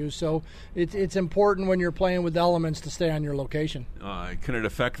have to. So it's important when you're playing with elements to stay on your location. Can it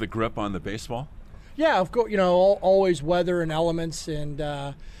affect the grip on the baseball? Yeah, of course, always weather and elements. And,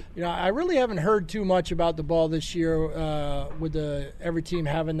 I really haven't heard too much about the ball this year with every team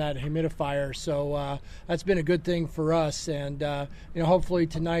having that humidifier. So that's been a good thing for us. And, hopefully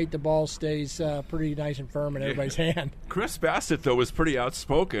tonight the ball stays pretty nice and firm in everybody's hand. Chris Bassett, though, was pretty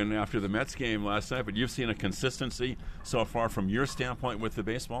outspoken after the Mets game last night. But you've seen a consistency so far from your standpoint with the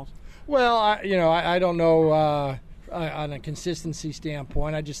baseballs? Well, I don't know. On a consistency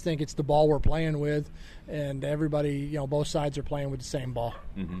standpoint, I just think it's the ball we're playing with, and everybody, both sides are playing with the same ball.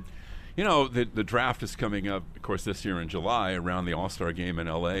 Mm-hmm. The draft is coming up, of course, this year in July around the All-Star game in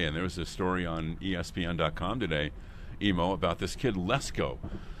L.A., and there was a story on ESPN.com today, Emo, about this kid Lesko,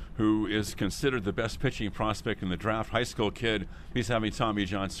 who is considered the best pitching prospect in the draft, high school kid. He's having Tommy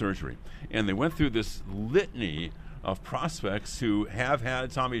John surgery. And they went through this litany of prospects who have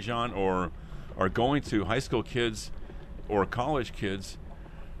had Tommy John or are going to, high school kids or college kids,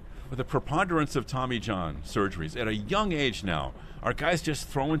 with a preponderance of Tommy John surgeries at a young age now. Are guys just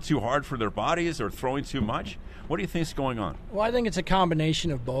throwing too hard for their bodies or throwing too much? What do you think is going on? Well, I think it's a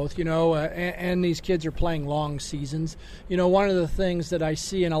combination of both, and these kids are playing long seasons. One of the things that I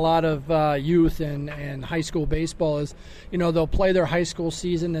see in a lot of youth and high school baseball is, they'll play their high school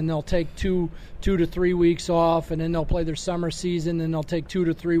season and they'll take two to 3 weeks off, and then they'll play their summer season, and they'll take 2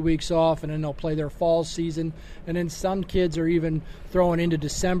 to 3 weeks off, and then they'll play their fall season, and then some kids are even throwing into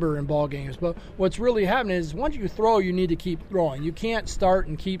December in ball games. But what's really happening is once you throw, you need to keep throwing. You can't start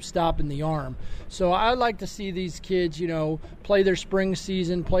and keep stopping the arm. So I like to see these kids, play their spring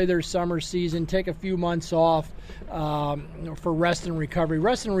season, play their summer season, take a few months off for rest and recovery.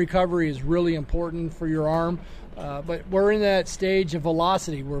 Rest and recovery is really important for your arm. But we're in that stage of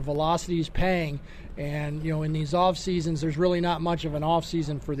velocity where velocity is paying. And, in these off seasons, there's really not much of an off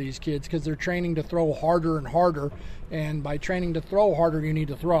season for these kids because they're training to throw harder and harder. And by training to throw harder, you need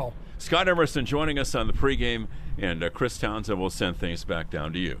to throw. Scott Emerson joining us on the pregame, and Chris Townsend will send things back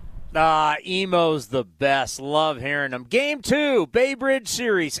down to you. Emo's the best. Love hearing him. Game 2, Bay Bridge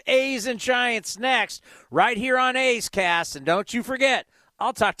Series, A's and Giants next, right here on A's Cast. And don't you forget,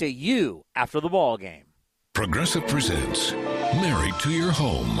 I'll talk to you after the ball game. Progressive presents Married to Your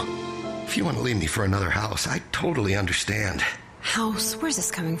Home. If you want to leave me for another house, I totally understand. House? Where's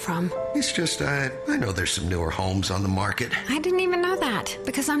this coming from? It's just, I know there's some newer homes on the market. I didn't even know that,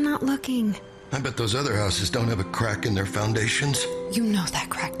 because I'm not looking. I bet those other houses don't have a crack in their foundations. You know that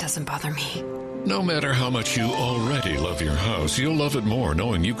crack doesn't bother me. No matter how much you already love your house, you'll love it more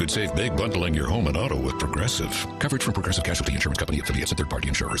knowing you could save big bundling your home and auto with Progressive. Coverage from Progressive Casualty Insurance Company, affiliates, and third-party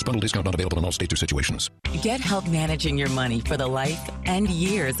insurers. Bundle discount not available in all states or situations. Get help managing your money for the life and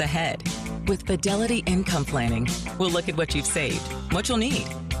years ahead. With Fidelity Income Planning, we'll look at what you've saved, what you'll need,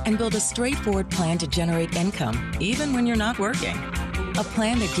 and build a straightforward plan to generate income, even when you're not working. A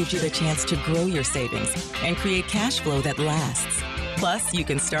plan that gives you the chance to grow your savings and create cash flow that lasts. Plus, you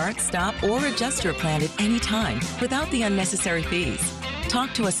can start, stop, or adjust your plan at any time without the unnecessary fees.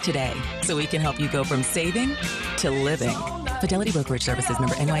 Talk to us today so we can help you go from saving to living. Fidelity Brokerage Services,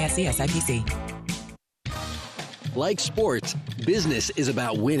 member NYSE SIPC. Like sports, business is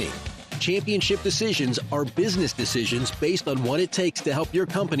about winning. Championship decisions are business decisions based on what it takes to help your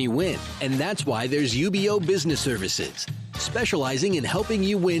company win. And that's why there's UBO Business Services, specializing in helping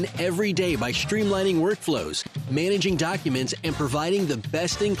you win every day by streamlining workflows, managing documents, and providing the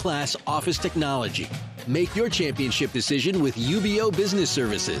best-in-class office technology. Make your championship decision with UBO Business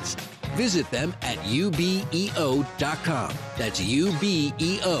Services. Visit them at ubeo.com. That's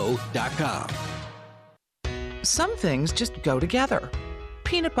ubeo.com. Some things just go together.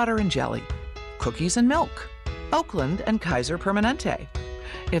 Peanut butter and jelly, cookies and milk, Oakland and Kaiser Permanente.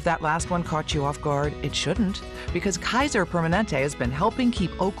 If that last one caught you off guard, it shouldn't, because Kaiser Permanente has been helping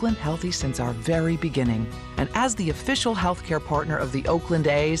keep Oakland healthy since our very beginning. And as the official healthcare partner of the Oakland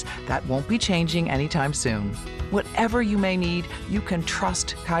A's, that won't be changing anytime soon. Whatever you may need, you can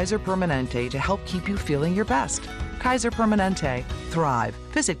trust Kaiser Permanente to help keep you feeling your best. Kaiser Permanente. Thrive.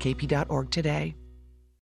 Visit kp.org today.